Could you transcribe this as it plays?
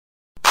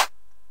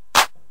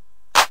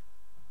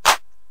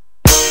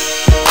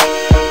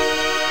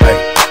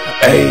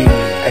Hey,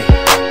 hey,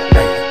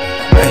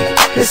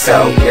 hey, it's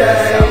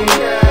okay.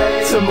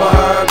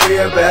 Tomorrow be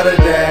a better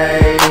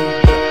day.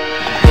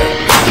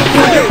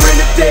 When you're in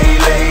the day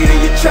late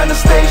and you're trying to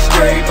stay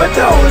straight, but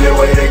the only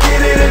way to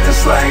get it is to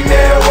slang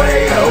their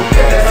way.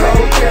 Okay,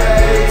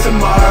 okay,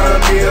 tomorrow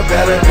be a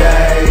better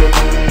day.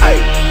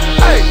 Hey,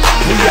 hey,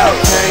 we all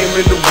came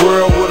in the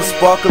world with a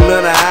sparkle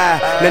in our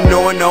eye, not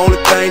knowing the only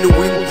thing that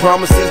we would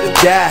promise is to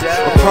die.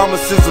 A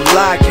promise is a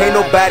lie, can't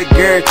nobody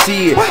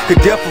guarantee it. Cause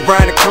death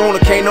around the corner,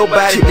 can't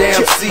nobody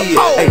damn see it.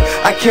 Hey,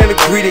 I can't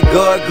agree that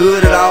God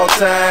good at all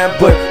times,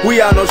 but we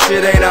all know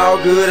shit ain't all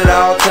good at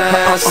all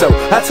times. So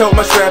I told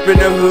my strap in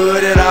the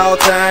hood at all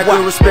times.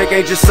 Good respect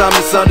ain't just something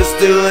that's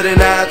understood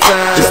in our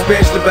time,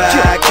 especially by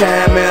our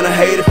kind, man. I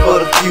hate it for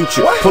the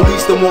future.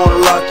 Police don't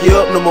wanna lock you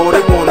up no more,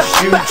 they wanna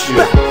shoot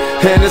you.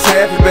 And it's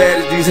half as bad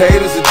as these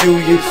haters will do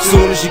you.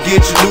 Soon as you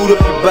get your loot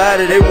up your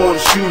body, they wanna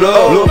shoot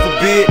up. Lord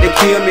forbid they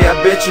kill me, I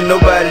bet you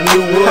nobody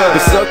knew us.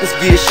 The suckers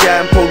get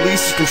shot and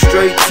police come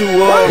straight to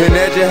us. And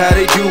that's just how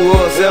they do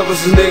us, ever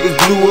since niggas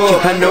blew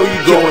up. I know you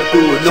going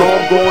through it, know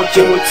I'm going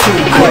through it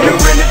too. When you're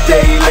in the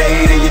day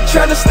late and you're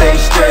trying to stay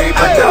straight,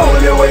 but the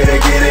only way to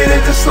get it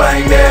is to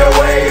slang their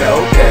way.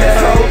 Okay,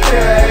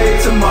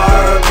 okay,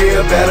 tomorrow be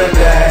a better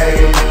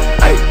day.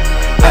 Hey,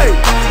 hey,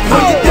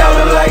 when you're down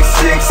to like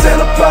 6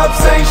 and the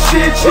pops ain't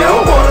shit, you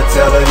don't wanna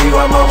tell her you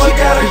my mama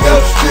gotta go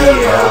strip.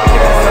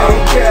 Okay,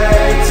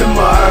 okay,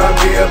 tomorrow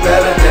be a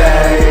better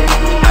day.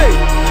 Hey,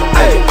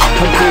 hey,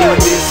 I'm doing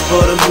this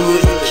for the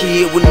hood, the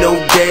kid with no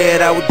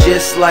dad. I was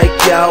just like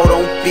y'all,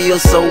 don't feel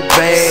so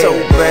bad. So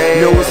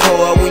bad. Know it's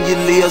hard when you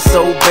live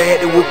so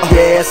bad. They whoop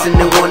your ass and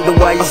they wonder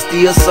why you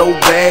still so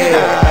bad.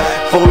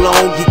 For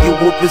long you get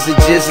whoopers and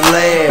just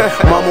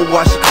laugh. Mama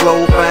wash your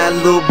clothes, find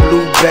a little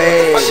blue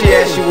bag. She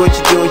ask you what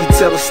you doing, you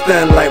tell her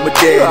stun like my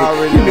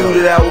daddy. You knew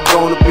that I was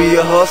gonna be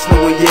a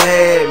hustler when you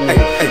had me.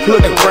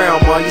 Look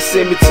around, ma, you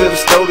sent me to the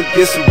store to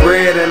get some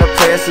bread, and I'm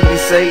passing me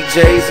say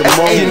J's a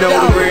moment. You know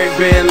the rent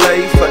been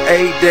late for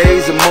 8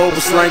 days or more, but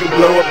slang and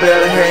blow, I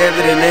better have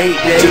it in 8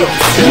 days.